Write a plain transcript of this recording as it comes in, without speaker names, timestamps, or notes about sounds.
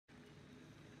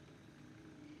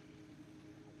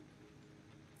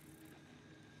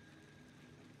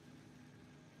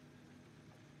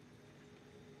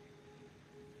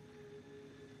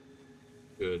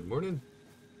Good morning,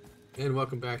 and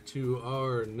welcome back to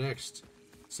our next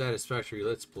Satisfactory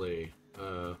Let's Play.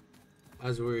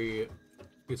 As we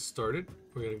get started,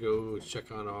 we're going to go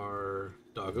check on our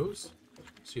doggos,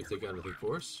 see if they got anything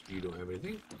for us. You don't have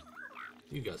anything.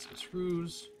 You got some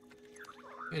screws,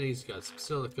 and he's got some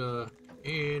silica,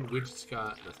 and Widget's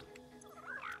got nothing.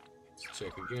 Let's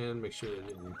check again, make sure they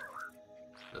didn't,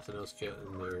 nothing else get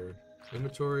in their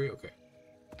inventory. Okay.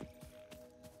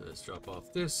 Let's drop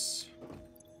off this.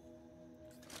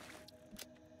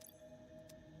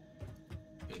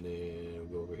 And then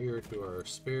we'll go over here to our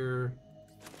spare.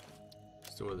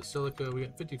 Store the silica. We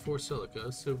got 54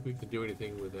 silica, so if we can do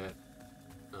anything with that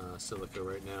silica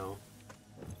right now.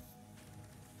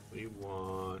 We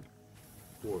want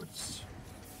quartz.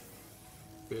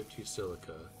 50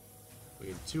 silica. We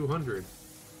need 200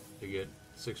 to get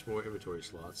 6 more inventory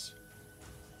slots.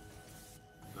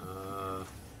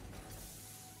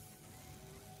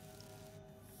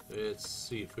 Let's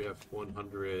see if we have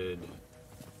 100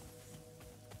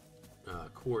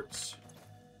 quartz.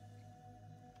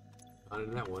 Not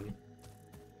in that one.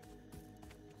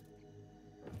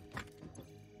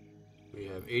 We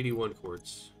have 81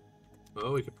 quartz.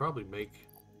 Oh, we could probably make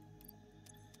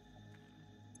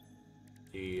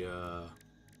the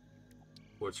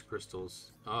quartz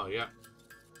crystals. Oh, yeah.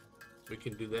 We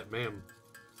can do that, ma'am.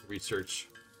 Research.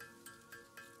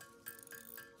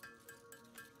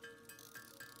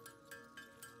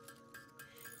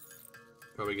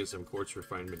 Probably get some quartz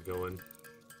refinement going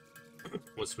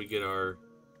once we get our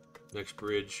next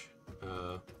bridge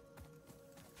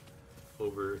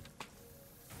over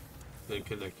then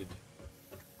connected.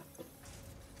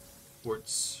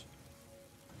 Quartz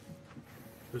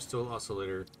crystal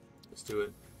oscillator. Let's do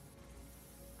it.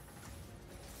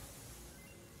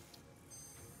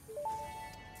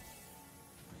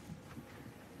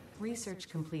 Research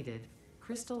completed.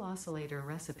 Crystal oscillator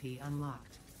recipe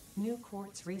unlocked. New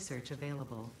quartz research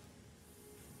available.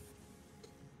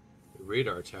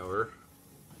 Radar tower.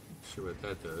 Not sure what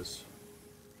that does.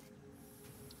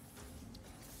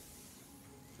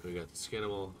 We got the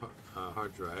scannable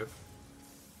hard drive.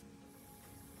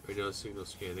 Radio signal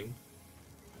scanning.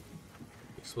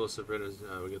 Explosive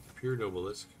retina. We got the pure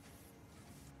Nobelisk.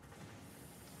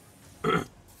 Alright.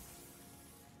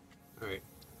 Let's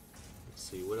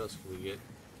see, what else can we get?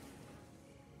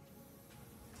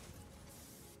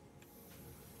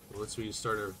 Well, once we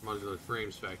start our Modular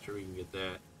Frames factory, we can get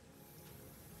that.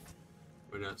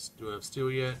 We're not. Do we have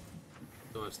steel yet?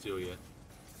 Don't have steel yet.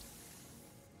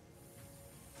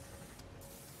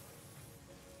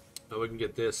 Oh, we can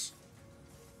get this.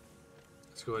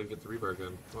 Let's go ahead and get the rebar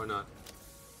gun. Why not?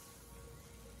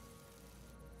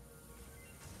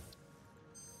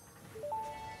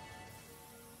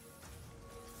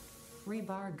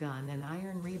 Rebar gun and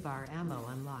iron rebar ammo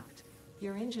unlocked.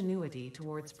 Your ingenuity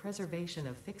towards preservation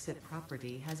of fix-it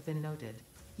property has been noted.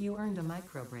 You earned a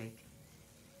micro break.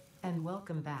 And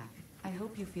welcome back. I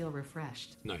hope you feel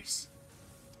refreshed. Nice.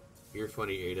 You're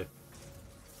funny, Ada.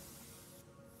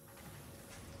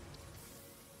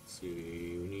 Let's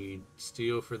see, we need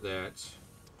steel for that.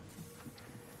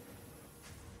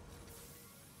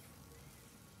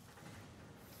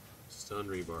 Stun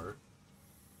rebar.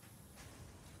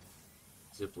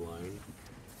 Zip line.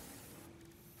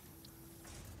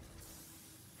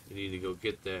 You need to go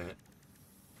get that.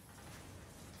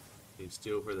 Need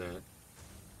steel for that.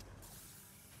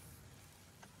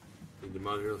 Need the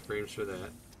modular frames for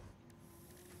that.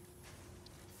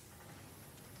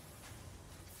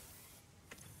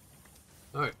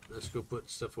 Alright, let's go put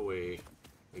stuff away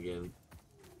again.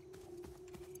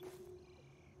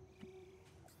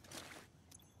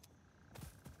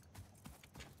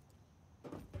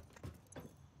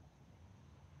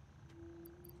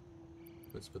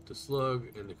 Let's put the slug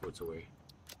and the quartz away.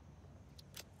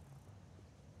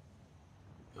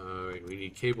 Alright, we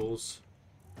need cables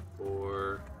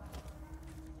for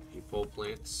the pole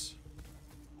plants.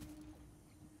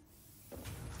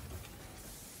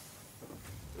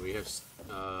 We have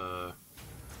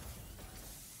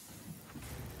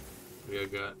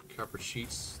got copper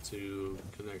sheets to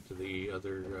connect to the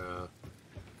other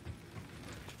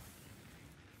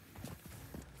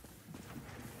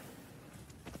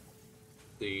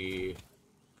the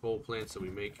pole plants that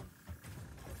we make.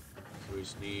 So we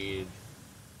just need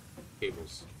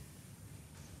cables.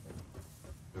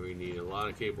 And we need a lot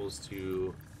of cables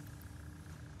to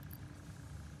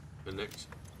connect.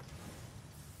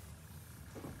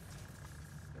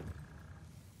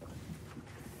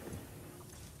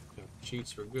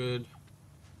 Sheets were good.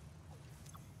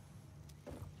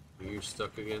 You're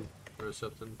stuck again or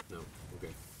something? No.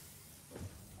 Okay.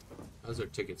 How's our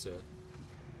tickets at?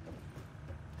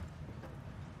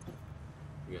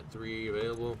 We got 3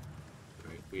 available.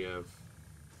 Alright, we have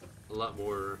a lot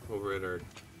more over at our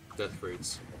death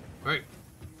rates. Alright.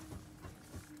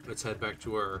 Let's head back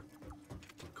to our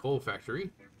coal factory.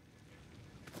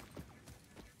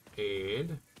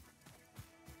 And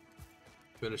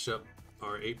finish up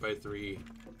our 8x3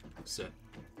 set.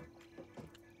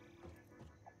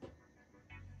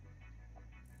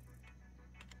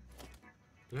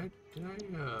 Did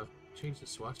I change the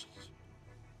swatches?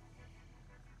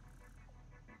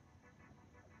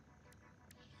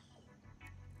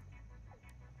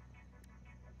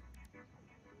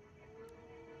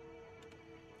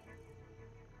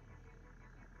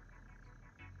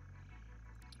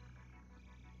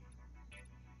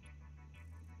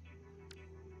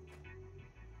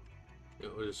 Yeah,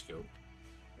 we'll just go.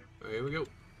 Alright, here we go.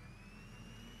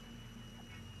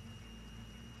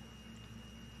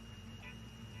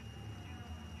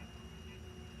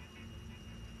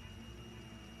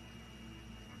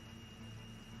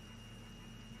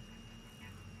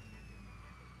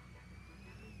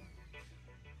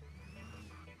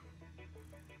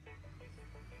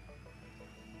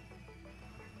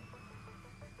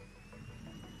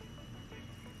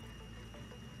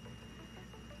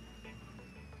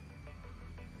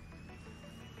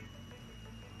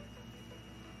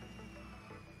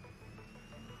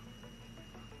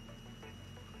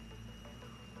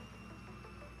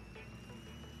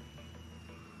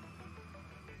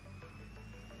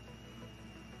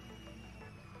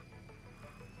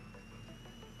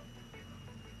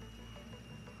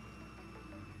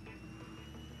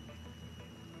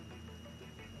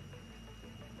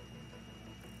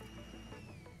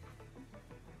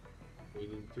 We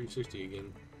need 360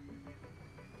 again.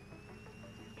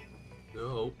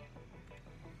 No.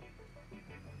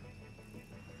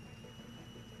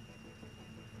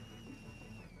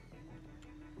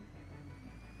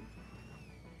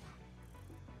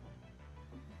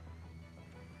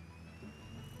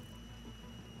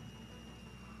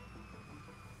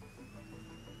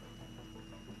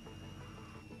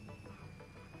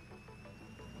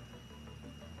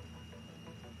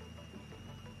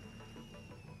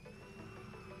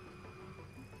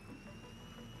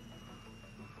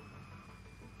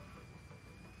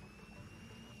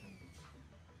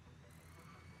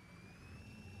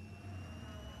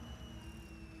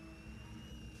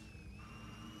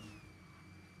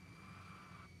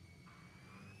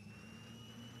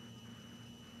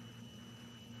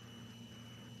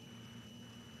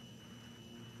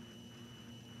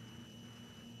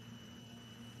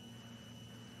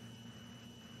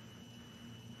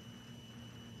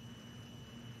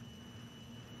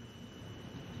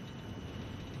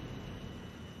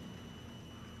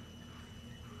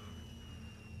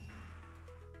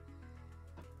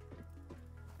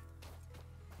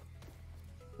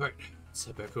 Alright, let's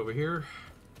head back over here.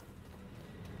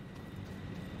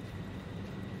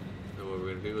 And what we're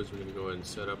going to do is we're going to go ahead and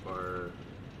set up our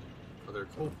other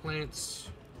coal plants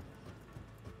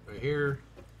right here.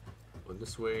 Going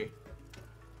this way.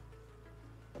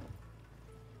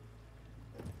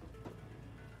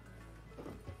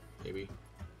 Maybe.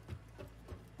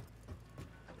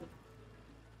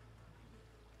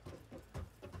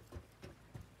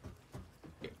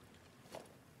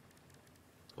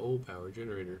 Coal power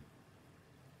generator.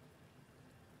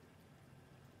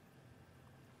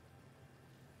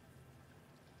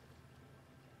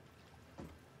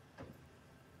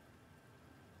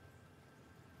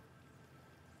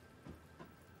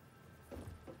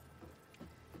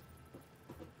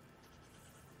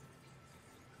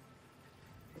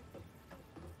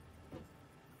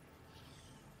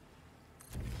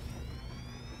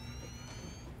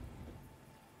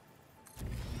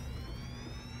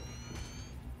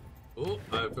 Oh,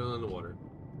 I fell in the water.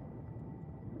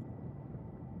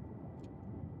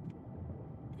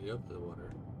 Get up to the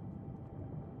water.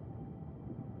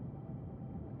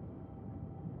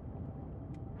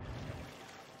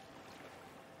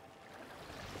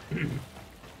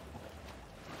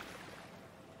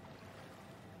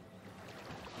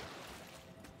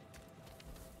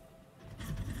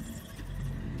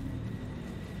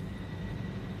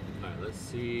 Alright, let's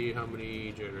see how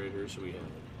many generators we have.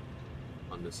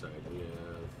 On this side, we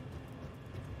have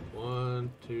 1,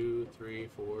 2, 3,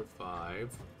 4,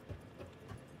 5.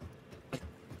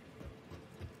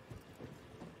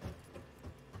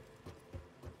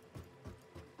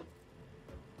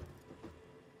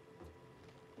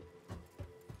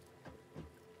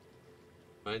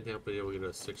 I think I'll be able to get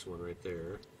a 6th one right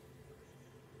there.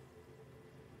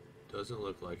 Doesn't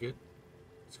look like it.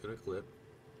 It's gonna clip.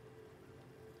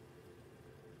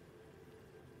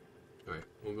 Alright,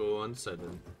 we'll go on the side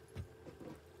then.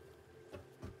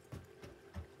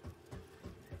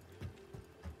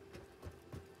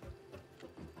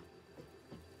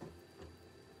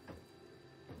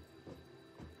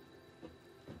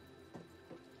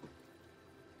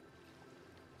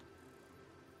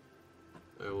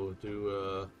 I will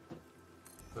do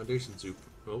foundation soup.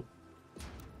 Oh.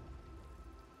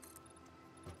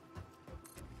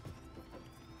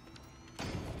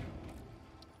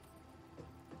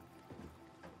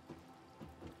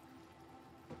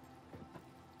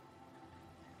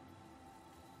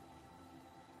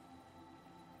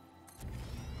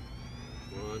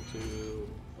 One, two,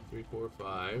 three, four,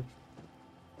 5,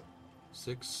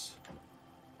 6.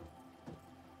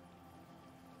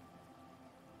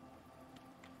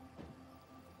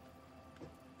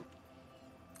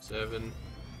 7.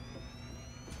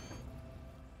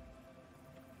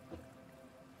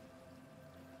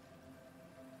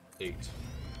 8.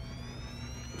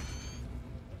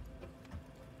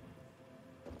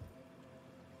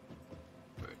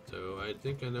 Alright, so I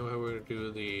think I know how we're gonna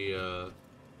do the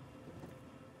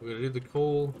we're gonna do the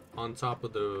coal on top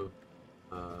of the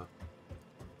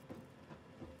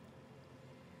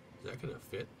is that gonna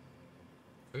fit? Is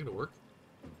that gonna work?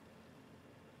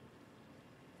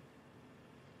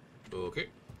 Okay.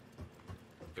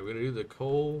 And we're gonna do the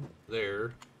coal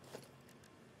there.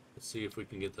 Let's see if we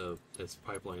can get this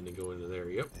pipeline to go into there.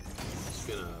 Yep. It's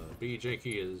gonna be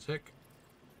janky as heck,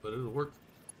 but it'll work.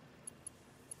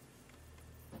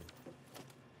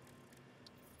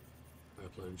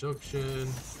 Pipeline junction.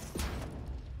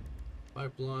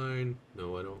 Pipeline.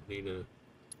 No, I don't need a...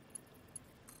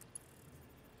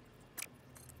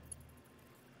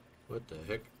 What the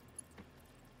heck?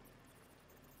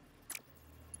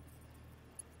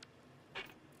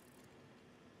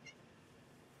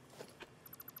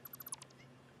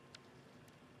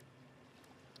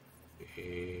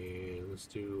 And let's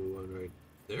do one right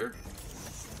there.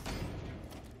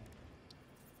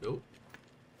 Nope.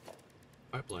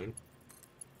 Pipeline.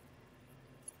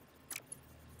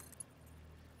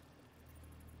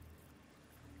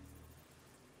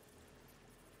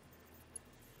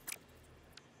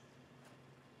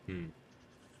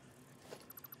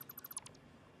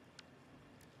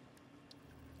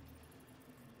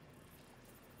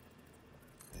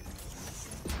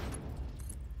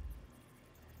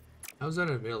 How's that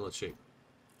a valid shape?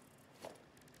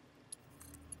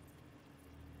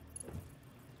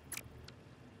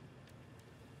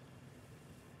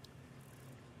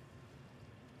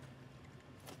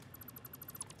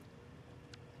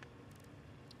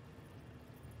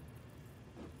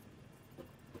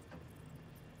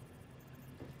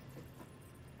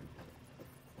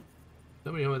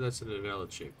 Tell me how that's an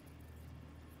invalid shape.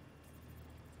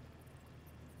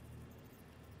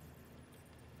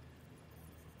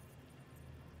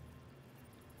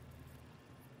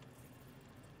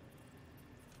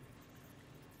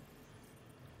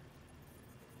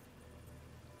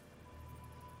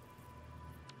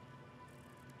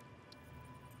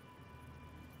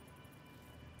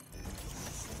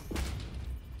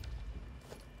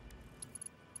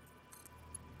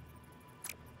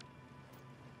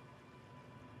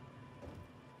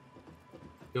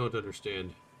 Don't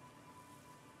understand.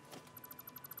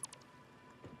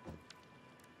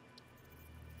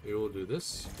 Maybe we'll do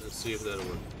this. Let's see if that'll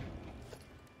work.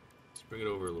 Let's bring it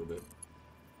over a little bit.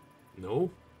 No?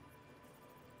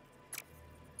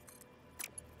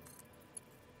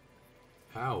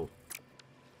 How?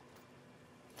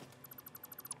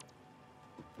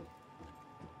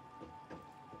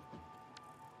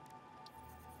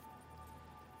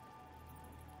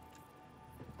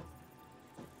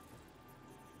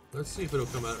 Let's see if it'll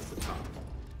come out at the top.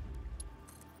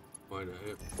 Why not?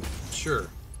 Sure.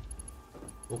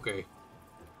 Okay.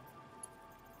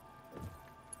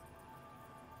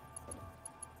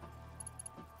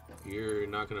 You're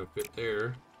not gonna fit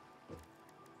there.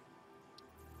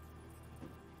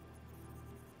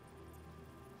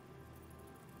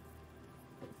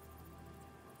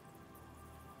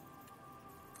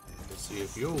 Let's see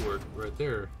if you'll work right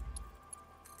there.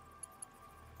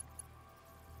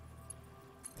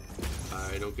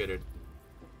 I don't get it,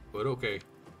 but okay.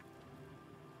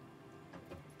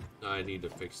 I need to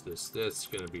fix this. That's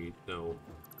gonna be no.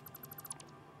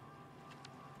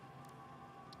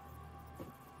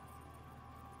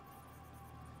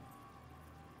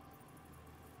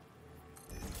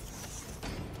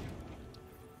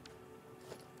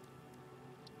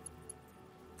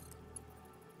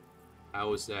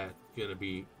 How is that gonna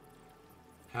be?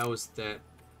 How is that?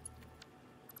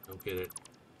 Don't get it.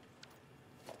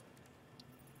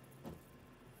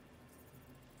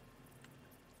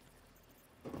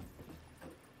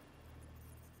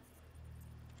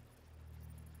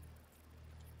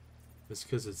 It's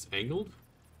because it's angled?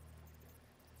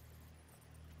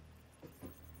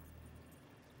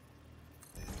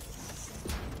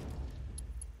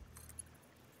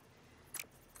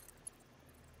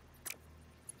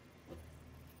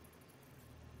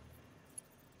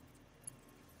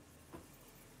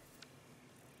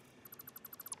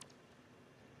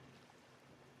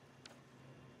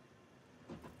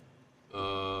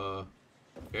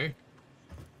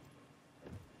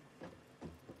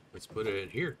 Let's put it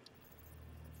here.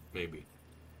 Maybe.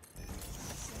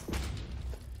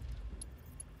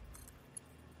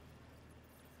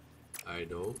 I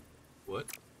don't. What?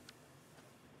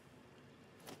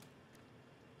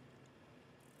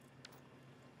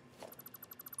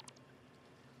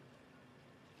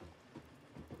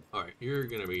 Alright, you're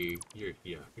gonna be.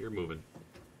 You're moving.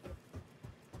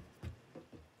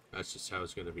 That's just how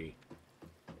it's gonna be.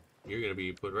 You're gonna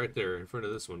be put right there in front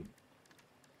of this one.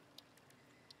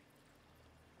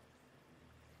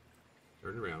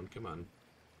 Turn around, come on.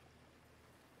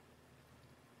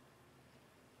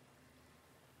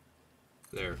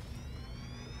 There.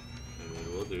 And then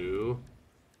we'll do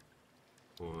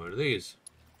one of these.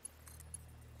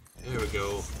 There we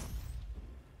go.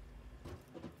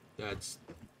 That's...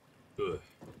 Ugh.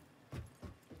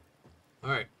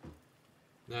 Alright.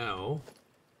 Now,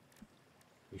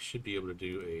 we should be able to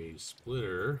do a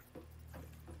splitter.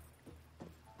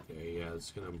 Okay, yeah,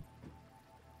 it's gonna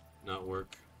not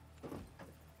work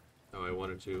how I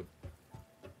wanted to.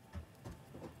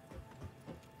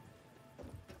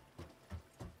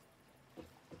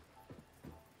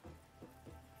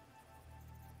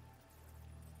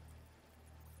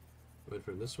 Went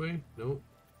from this way? Nope.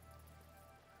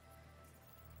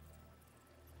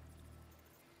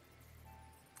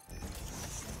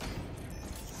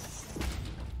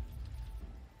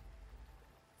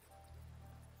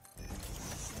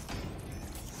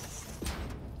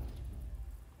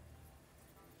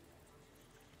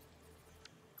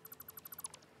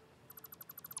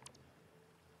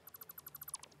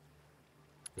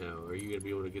 Now, are you going to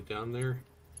be able to get down there?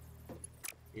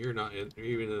 You're not in, you're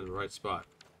even in the right spot.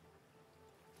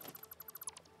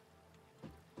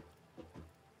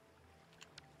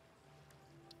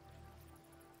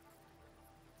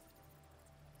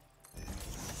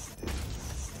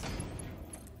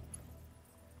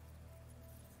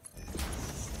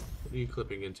 What are you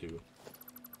clipping into?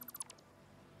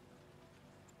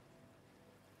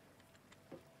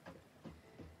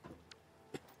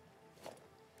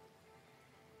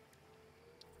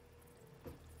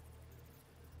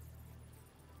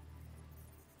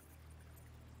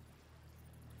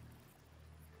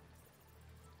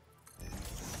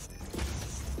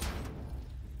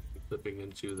 Clipping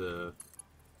into the...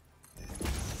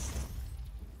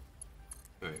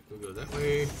 Alright, we'll go that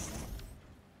way.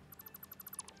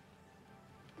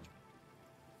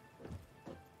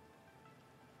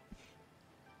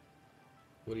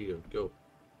 What are you doing? Go.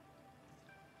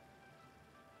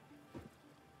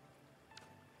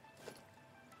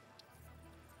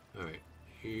 Alright,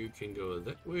 you can go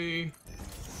that way.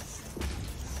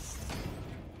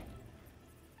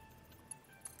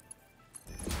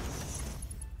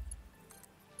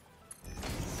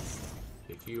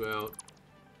 Take you out.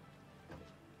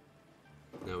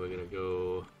 Now we're gonna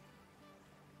go.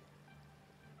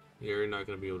 You're not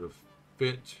gonna be able to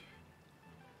fit.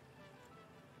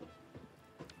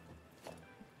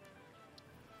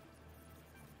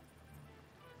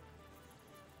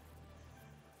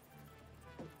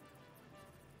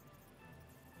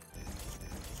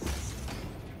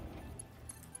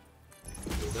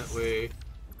 Go that way.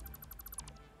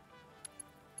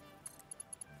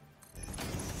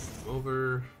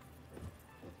 Over.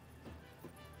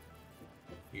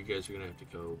 You guys are gonna have to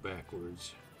go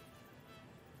backwards.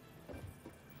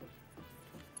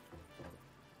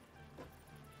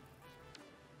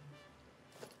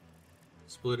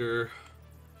 Splitter.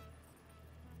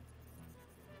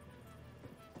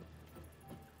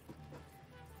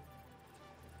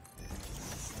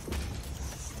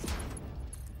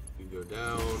 You go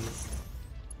down.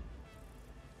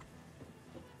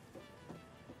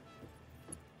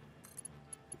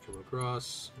 You come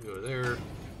across, go there.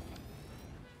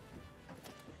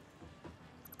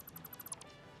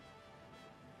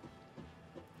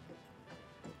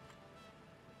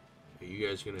 You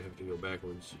guys are gonna have to go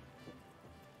backwards.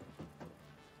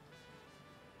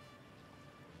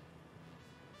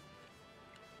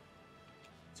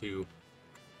 Two.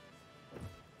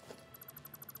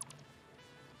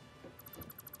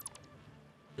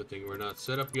 Good thing we're not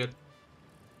set up yet.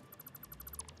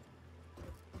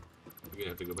 You're gonna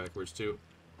have to go backwards too.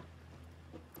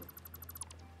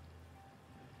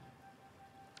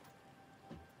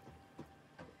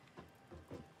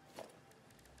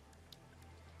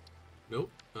 Nope,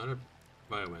 not a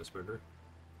biomass burner.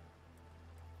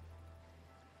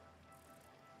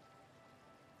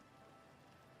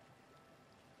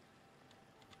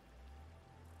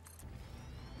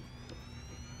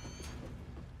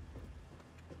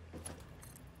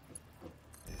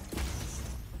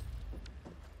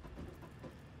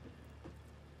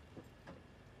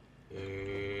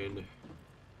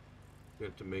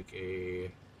 to make a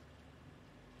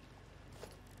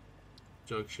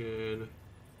junction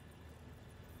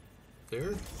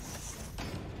there.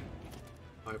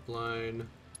 Pipeline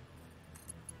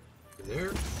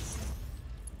there.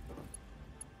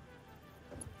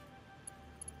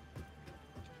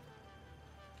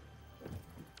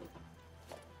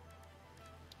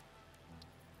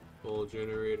 Coal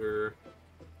generator.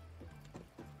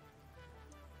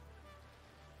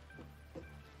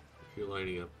 You're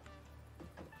lining up.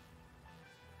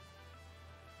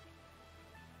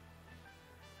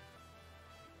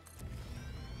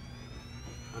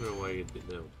 I don't know why you didn't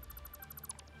know.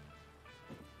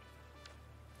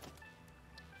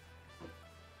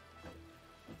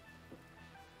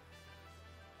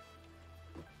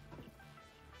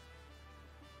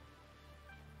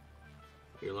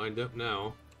 You're lined up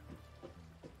now.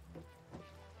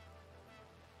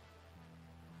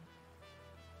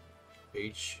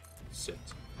 H set.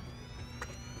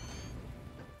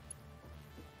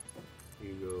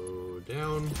 You go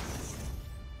down.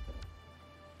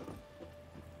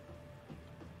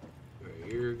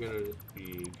 Alright, you're gonna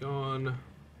be gone.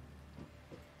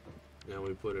 Now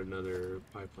we put another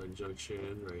pipeline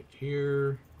junction right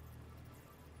here.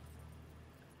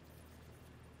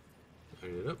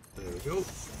 Line it up. There we go.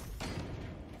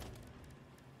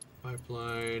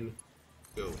 Pipeline.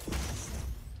 Go.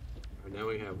 Alright, now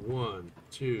we have 1,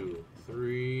 2,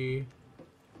 3,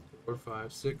 4,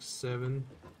 5, 6, 7.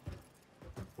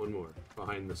 One more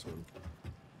behind this one.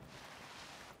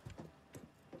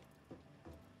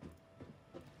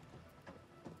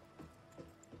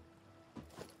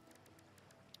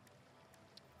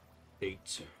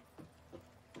 Eight.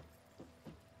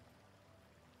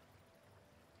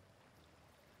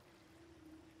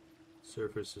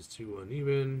 Surface is too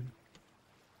uneven.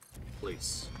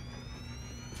 Place.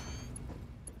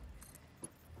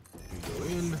 You go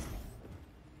in.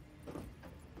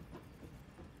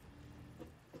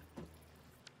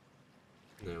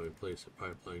 Now we place a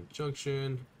pipeline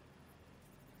junction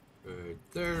right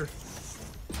there.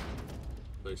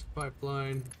 Place a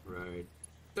pipeline right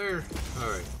there.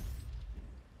 Alright.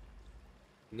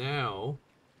 Now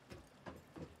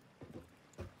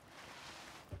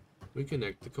we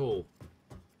connect the coal.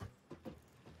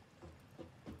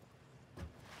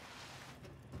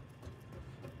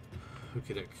 We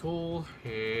connect coal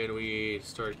and we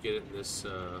start getting this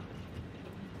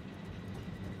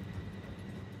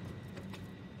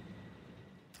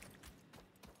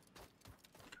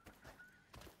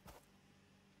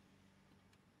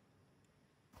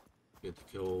get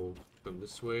the coal from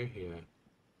this way, yeah.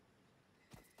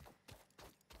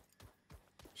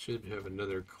 Should have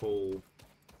another coal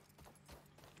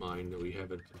mine that we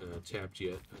haven't tapped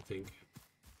yet, I think.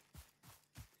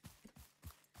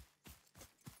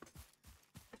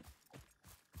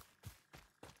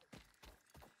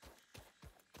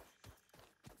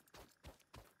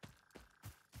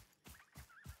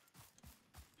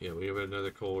 Yeah, we have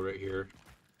another coal right here.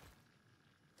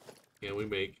 Can we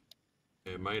make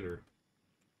a miner?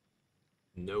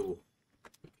 No,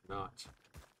 we cannot.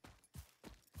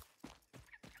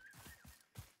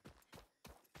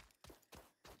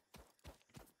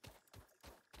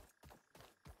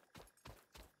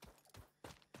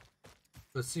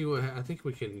 Let's see what I think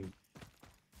we can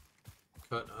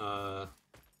cut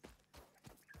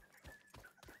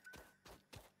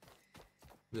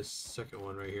this second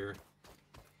one right here,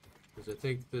 because I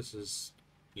think this is,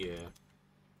 yeah.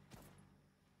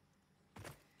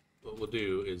 What we'll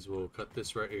do is we'll cut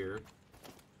this right here.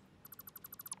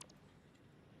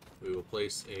 We will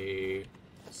place a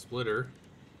splitter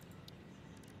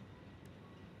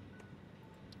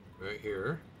right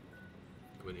here,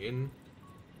 coming in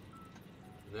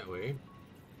that way.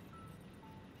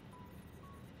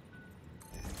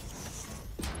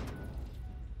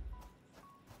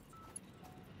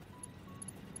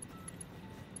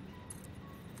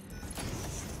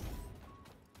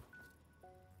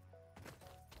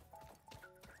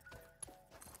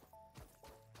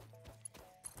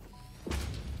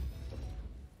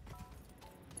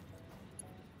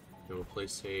 We'll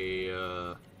place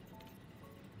a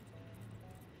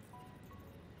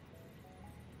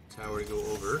tower to go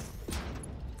over.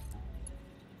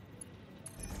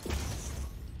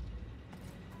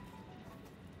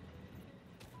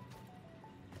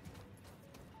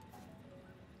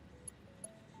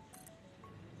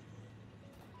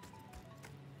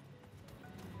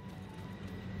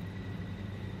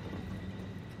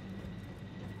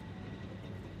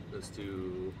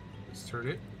 Let's turn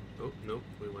it. Oh, nope,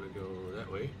 we want to go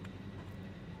that way.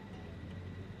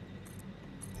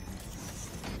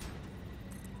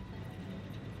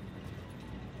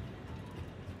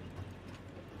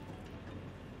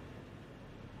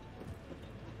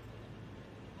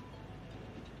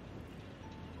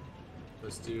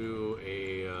 Let's do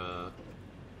a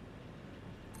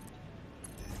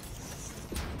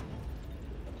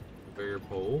barrier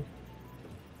pole.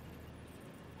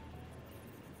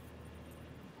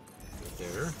 Right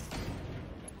there.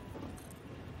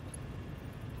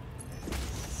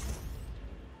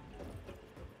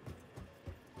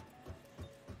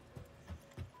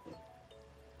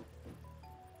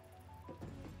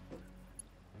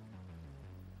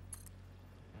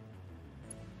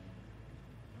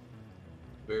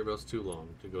 Barrier belt's too long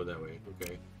to go that way.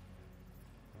 Okay.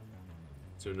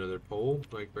 So another pole,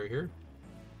 like right here.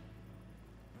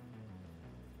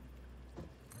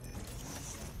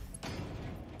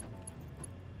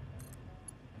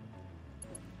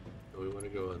 Oh, we want to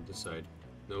go on this side.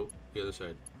 Nope, the other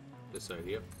side. This side,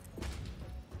 yep.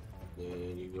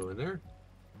 Then you go in there.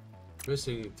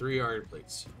 Missing 3 iron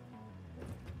plates.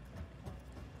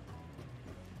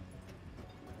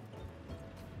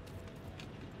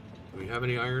 Do we have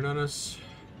any iron on us?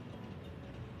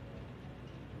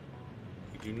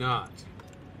 We do not.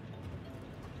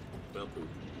 Well, poop.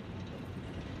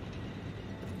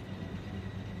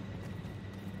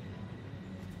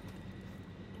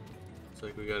 Looks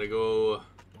like we gotta go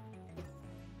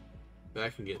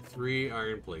back and get 3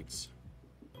 iron plates.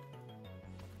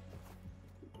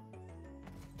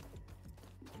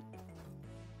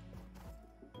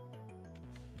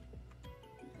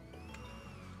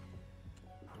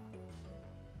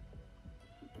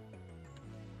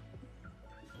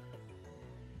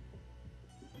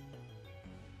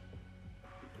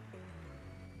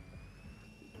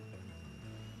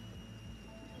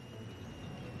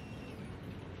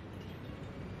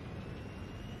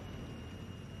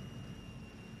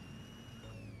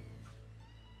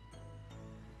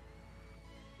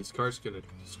 This car's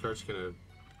gonna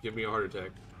give me a heart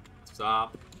attack.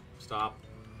 Stop. Stop.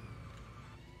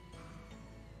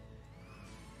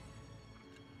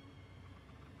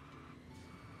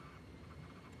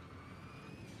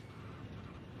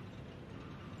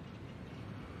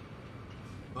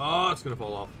 Oh, it's gonna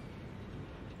fall off.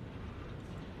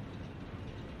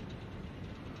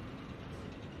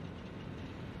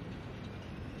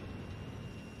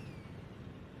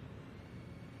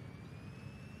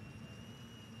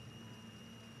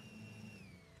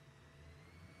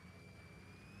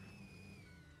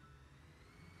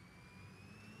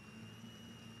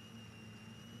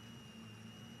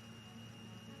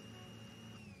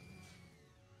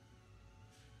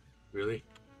 Really?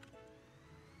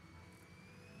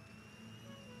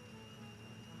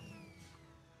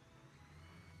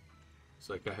 It's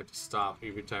like I have to stop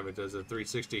every time it does a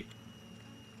 360.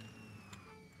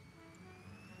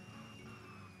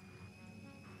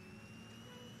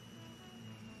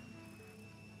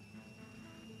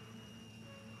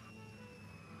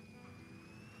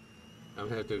 I'm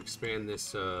gonna have to expand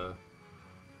this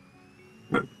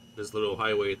this little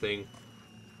highway thing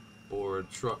for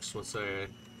trucks once I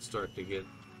start to get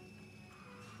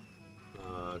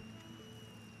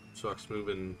trucks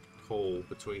moving coal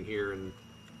between here and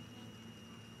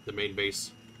the main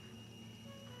base,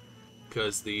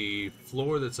 because the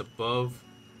floor that's gonna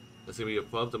be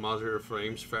above the Modular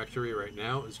Frames factory right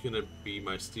now is gonna be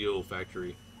my steel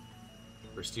factory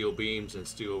for steel beams and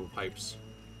steel pipes.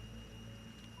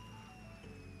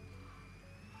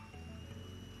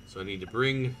 So I need to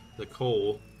bring the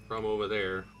coal from over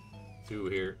there to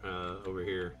here, over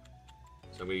here.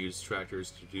 So I'm gonna use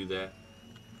tractors to do that.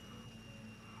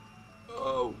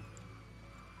 Oh!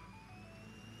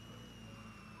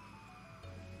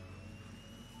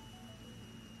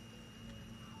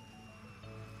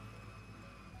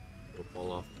 It'll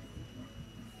fall off.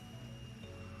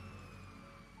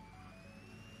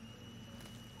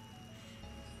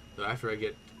 So after I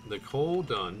get the coal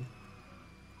done,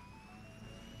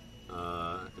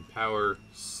 and power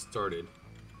started,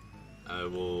 I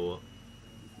will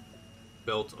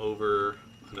belt over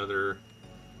another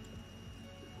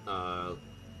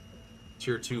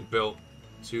tier 2 belt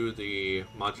to the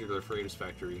Modular Frames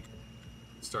factory.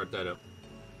 Start that up.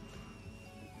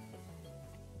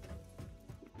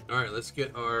 Alright, let's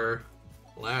get our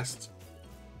last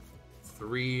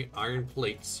 3 iron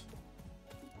plates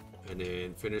and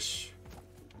then finish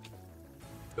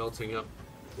belting up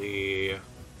the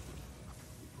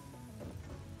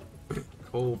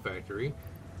coal factory,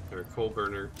 or coal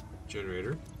burner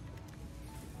generator,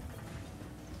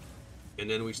 and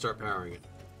then we start powering it.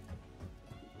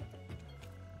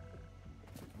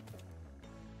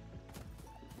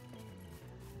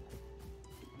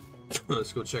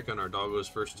 Let's go check on our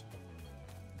doggos first.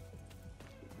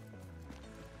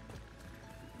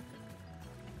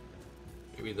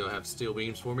 Maybe they'll have steel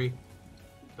beams for me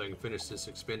so I can finish this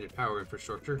expanded power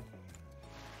infrastructure.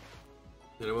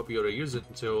 Then I won't be able to use it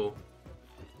until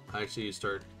I actually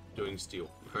start doing steel.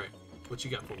 Alright, what you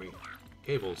got for me?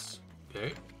 Cables.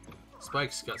 Okay.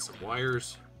 Spike's got some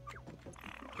wires.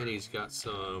 Penny's got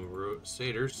some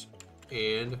rotators.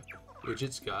 And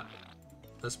Widget's got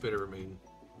a spitter remain.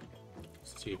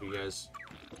 Let's see if you guys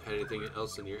had anything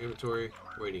else in your inventory.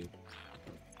 Waiting.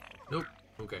 Nope.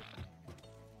 Okay.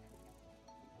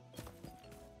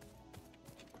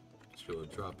 Just gonna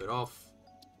drop it off.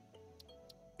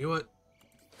 You know what?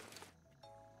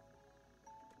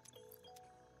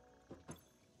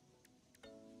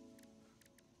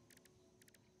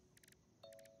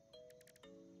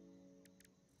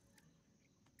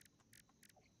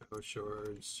 Power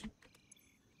shards.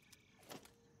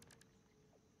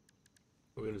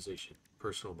 Organization.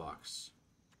 Personal box.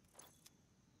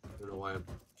 I don't know why I'm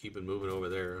keeping moving over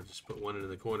there. I'll just put one in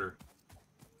the corner.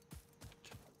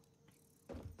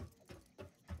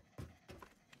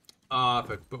 If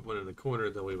I put one in the corner,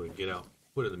 then we would get out.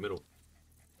 Put it in the middle.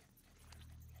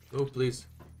 Oh, please.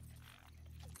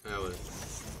 That would.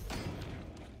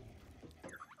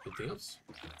 Anything else?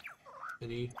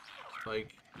 Any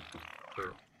spike?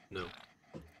 Pearl? No.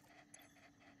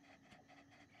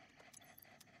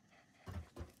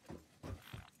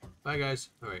 Bye, guys.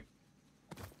 All right.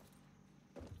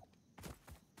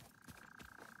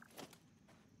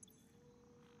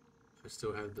 I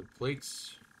still have the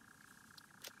plates.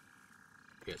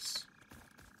 Yes.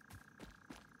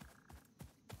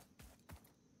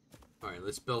 All right,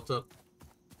 let's belt up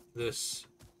this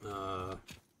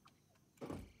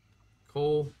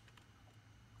coal.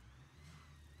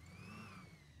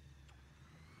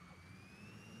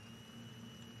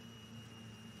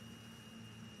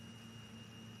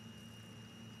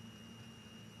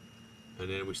 And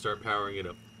then we start powering it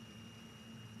up.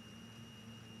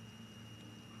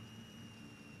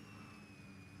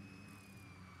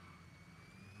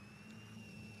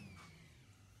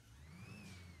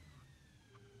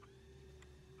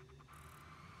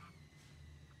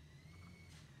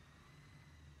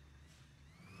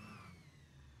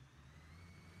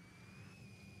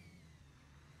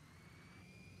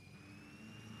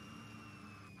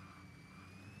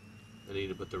 I need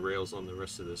to put the rails on the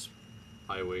rest of this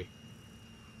highway.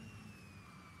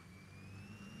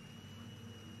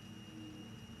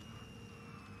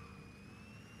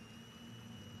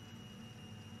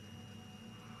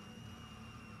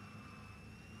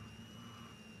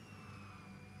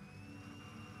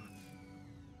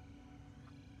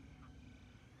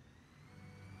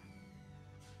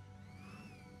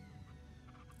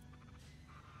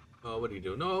 Oh, what are you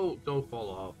doing? No, don't fall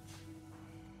off.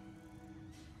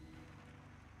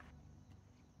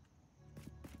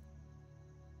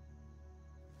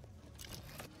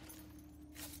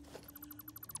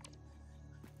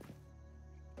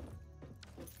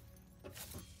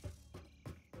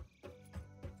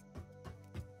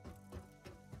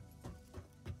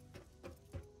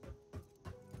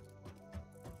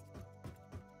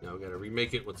 Now we gotta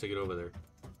remake it once I get over there.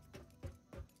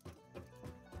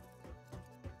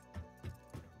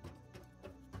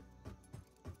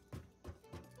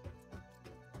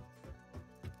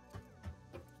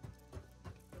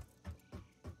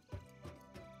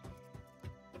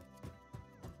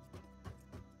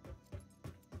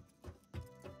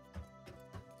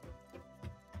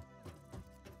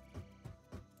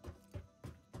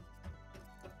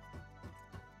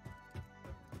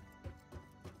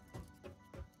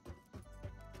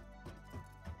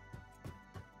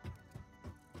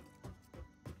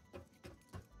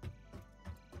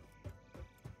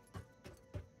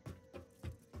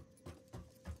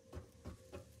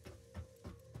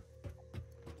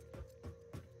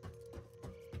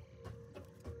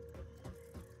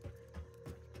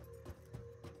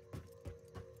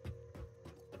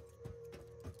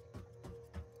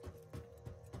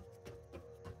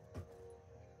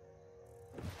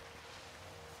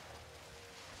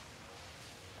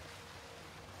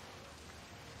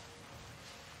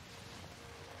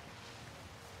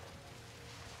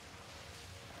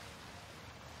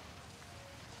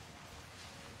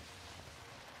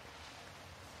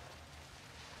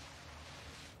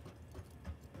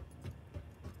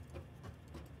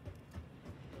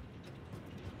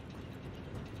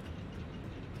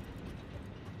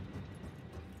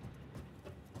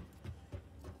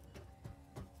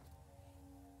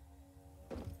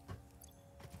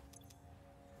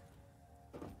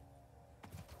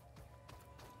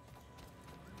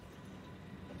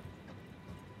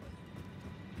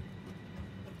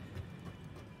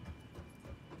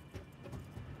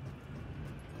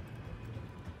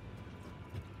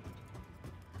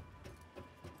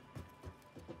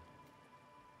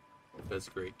 That's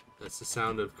great. That's the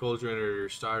sound of coal generator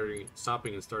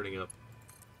stopping and starting up.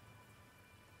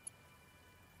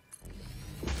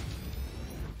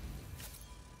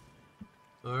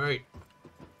 All right.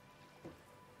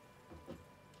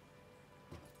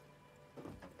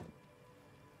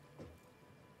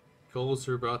 Coals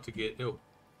are about to get... Oh,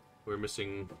 we're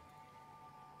missing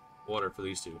water for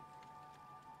these two.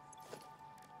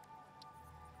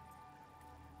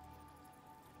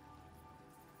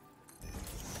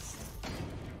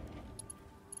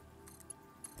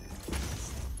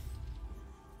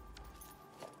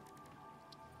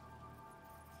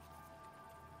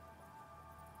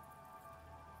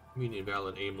 Mean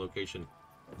invalid aim location.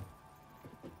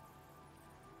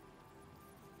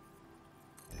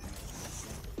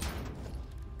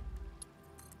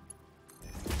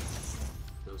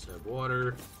 Those have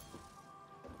water.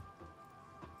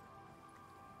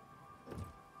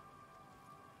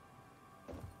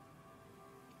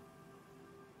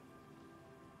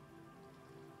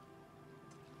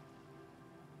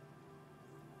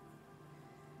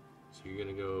 So you're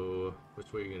gonna go...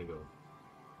 Which way are you gonna go?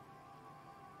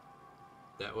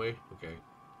 That way? Okay.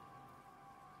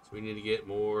 So we need to get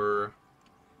more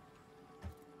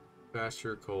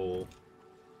faster coal.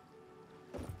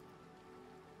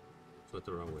 It's not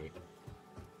the wrong way.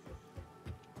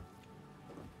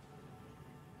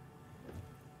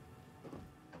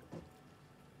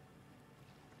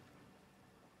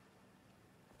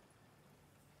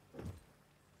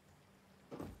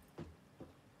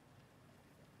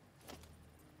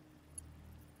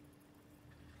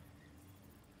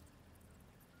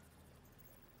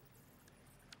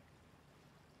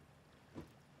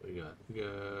 We got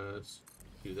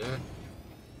do that.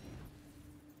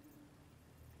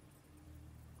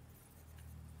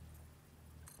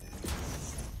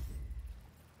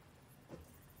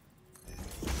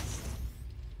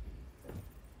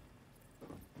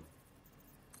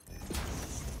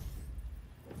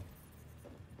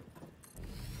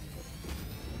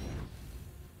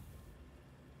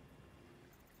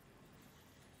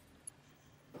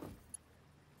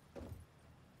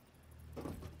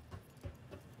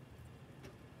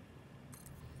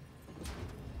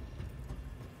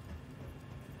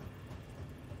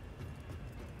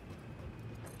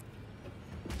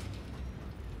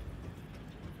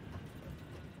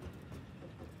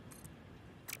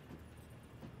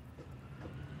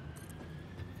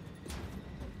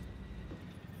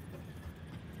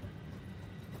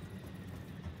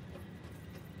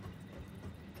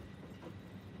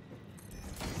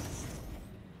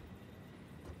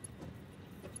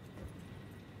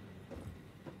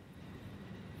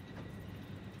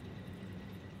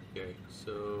 Okay,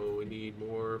 so we need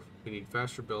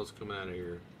faster belts coming out of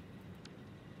here.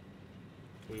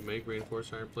 Can we make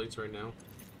reinforced iron plates right now?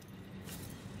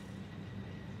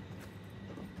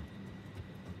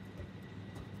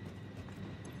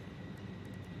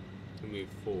 We need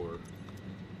 4.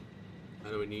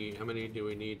 How many do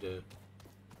we need to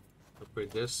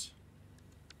upgrade this?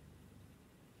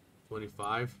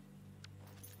 25?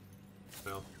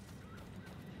 Well,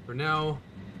 for now,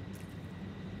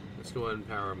 let's go ahead and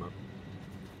power them up.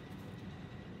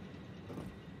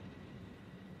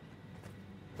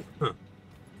 Huh.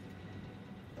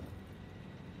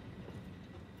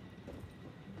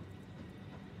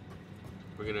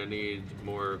 We're gonna need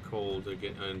more coal to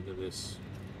get into this,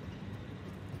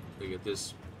 to get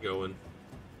this going.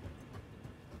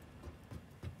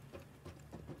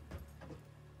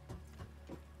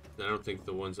 I don't think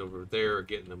the ones over there are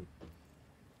getting them.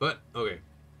 But, okay.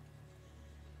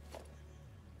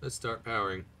 Let's start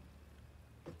powering.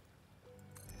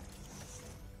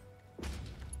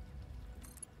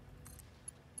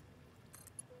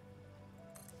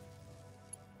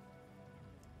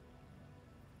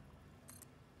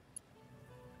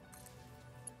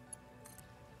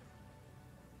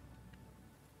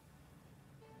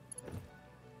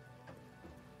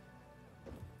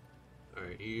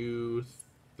 Alright, you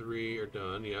 3 are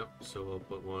done, yep. So we'll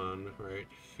put one right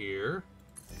here.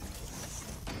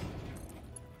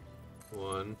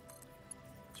 1,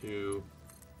 2.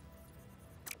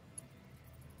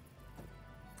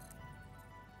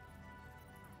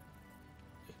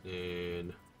 And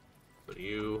then put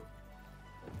you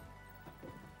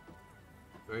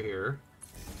right here.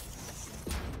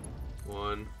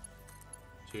 1,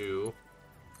 2.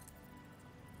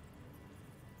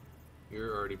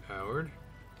 You're already powered.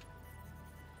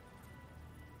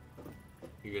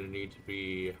 You're gonna need to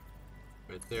be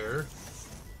right there.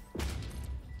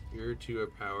 Your 2 are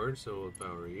powered, so we'll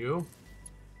power you.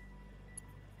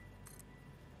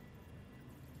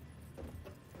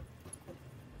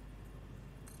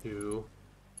 Two.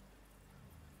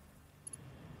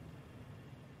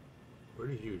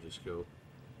 Where did you just go?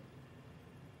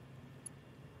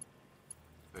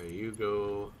 Alright, you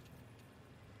go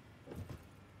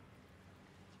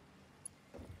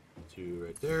to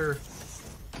right there.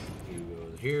 You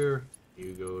go here.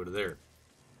 You go to there.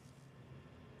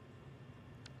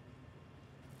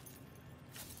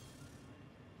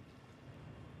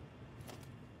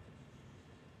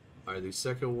 Alright, the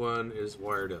second one is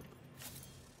wired up.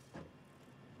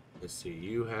 Let's see,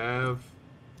 you have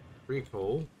 3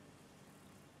 coal.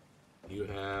 You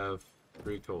have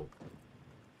 3 coal.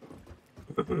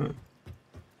 You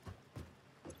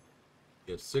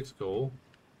have 6 coal.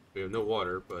 We have no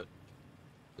water, but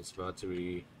it's about to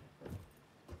be...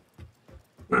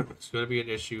 it's going to be an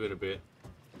issue in a bit.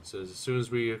 So as soon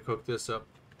as we cook this up,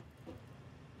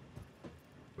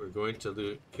 we're going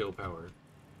to kill power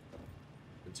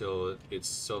until it's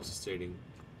self-sustaining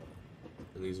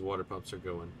and these water pumps are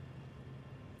going.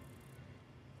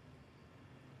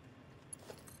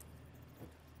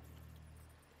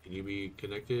 Can you be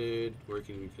connected? Where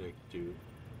can you be connected to?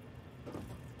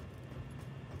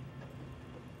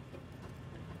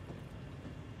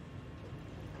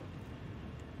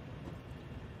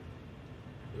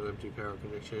 No empty power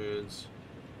connections.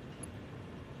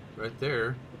 Right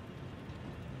there.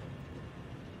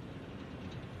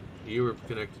 You were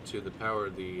connected to the power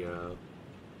of the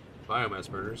biomass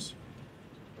burners.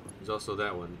 There's also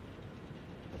that one.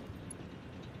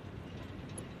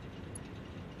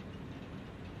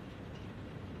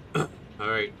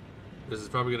 Alright. This is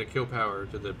probably going to kill power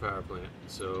to the power plant.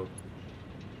 So,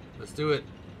 let's do it.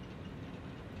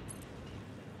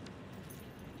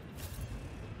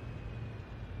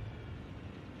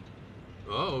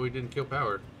 Oh, we didn't kill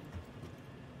power.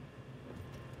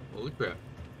 Holy crap.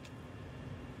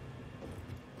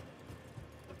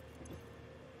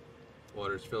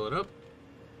 Water's filling up.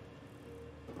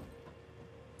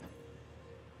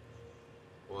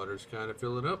 Water's kind of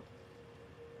filling up.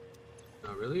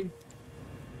 Not really.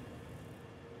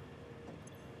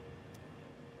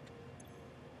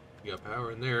 You got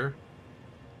power in there.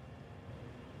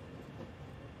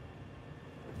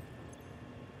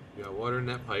 You got water in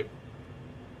that pipe.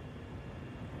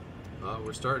 Oh,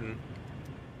 we're starting.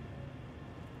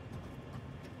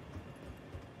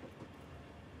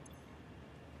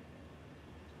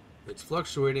 It's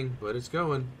fluctuating, but it's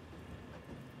going.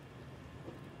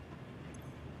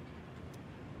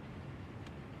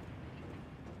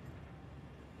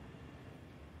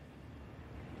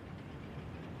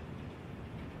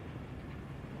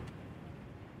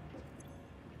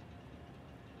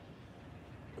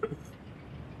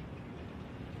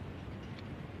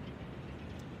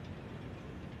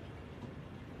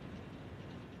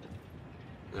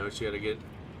 Now we gotta get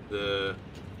the...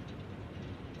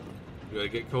 we gotta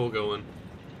get coal going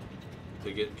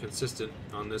to get consistent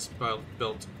on this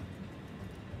belt.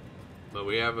 But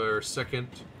we have our second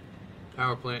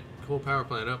power plant, coal power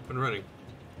plant up and running.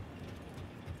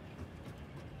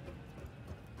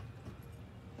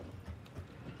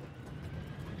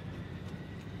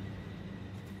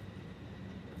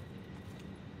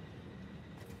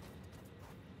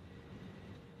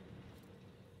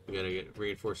 We gotta get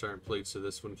reinforced iron plates so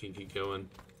this one can keep going.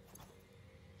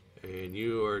 And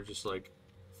you are just like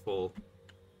full.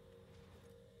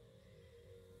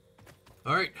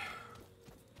 Alright.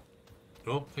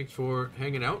 Well, thanks for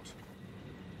hanging out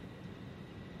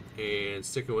and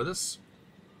sticking with us.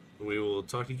 We will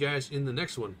talk to you guys in the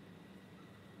next one.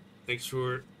 Thanks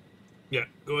for... yeah,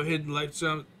 go ahead and like,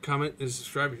 comment, and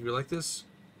subscribe if you like this.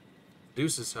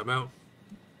 Deuces, I'm out.